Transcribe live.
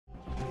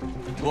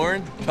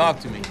Lauren, talk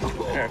to me.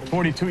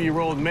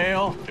 42-year-old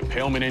male,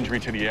 impalement injury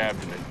to the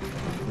abdomen.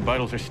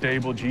 Vitals are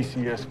stable,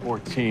 GCS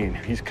 14.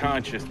 He's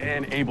conscious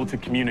and able to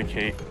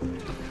communicate.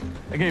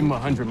 I gave him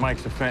 100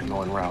 mics of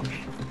fentanyl en route.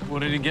 What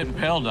did he get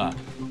impaled on?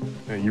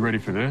 Hey, you ready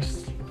for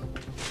this?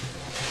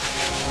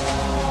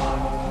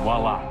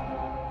 Voila.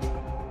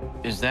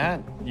 Is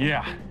that?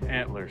 Yeah,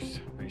 Antlers.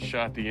 They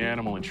shot the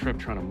animal and tripped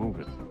trying to move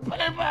it.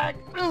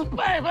 Payback!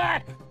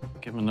 Payback!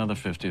 Give him another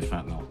 50 of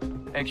fentanyl.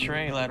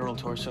 X-ray, lateral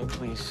torso,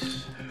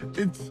 please.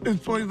 It's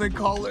funny they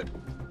call it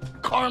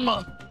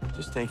karma.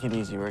 Just take it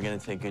easy. We're gonna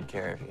take good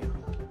care of you.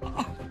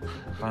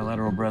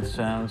 Bilateral breath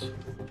sounds.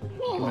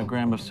 Give him a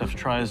gram of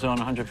ceftriaxone,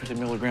 150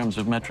 milligrams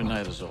of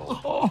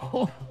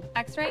metronidazole.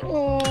 X-ray?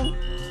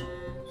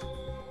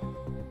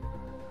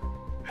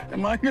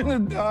 Am I gonna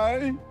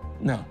die?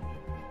 No.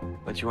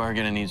 But you are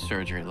gonna need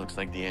surgery. It looks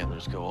like the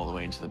antlers go all the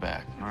way into the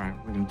back. All right,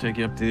 we're gonna take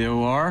you up to the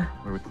OR,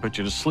 where we can put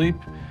you to sleep,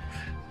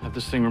 have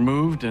this thing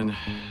removed, and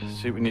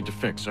see what we need to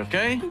fix,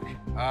 okay?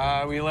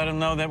 Will you let him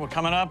know that we're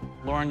coming up?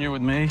 Lauren, you're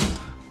with me.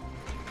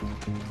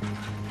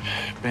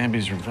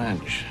 Bambi's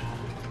revenge.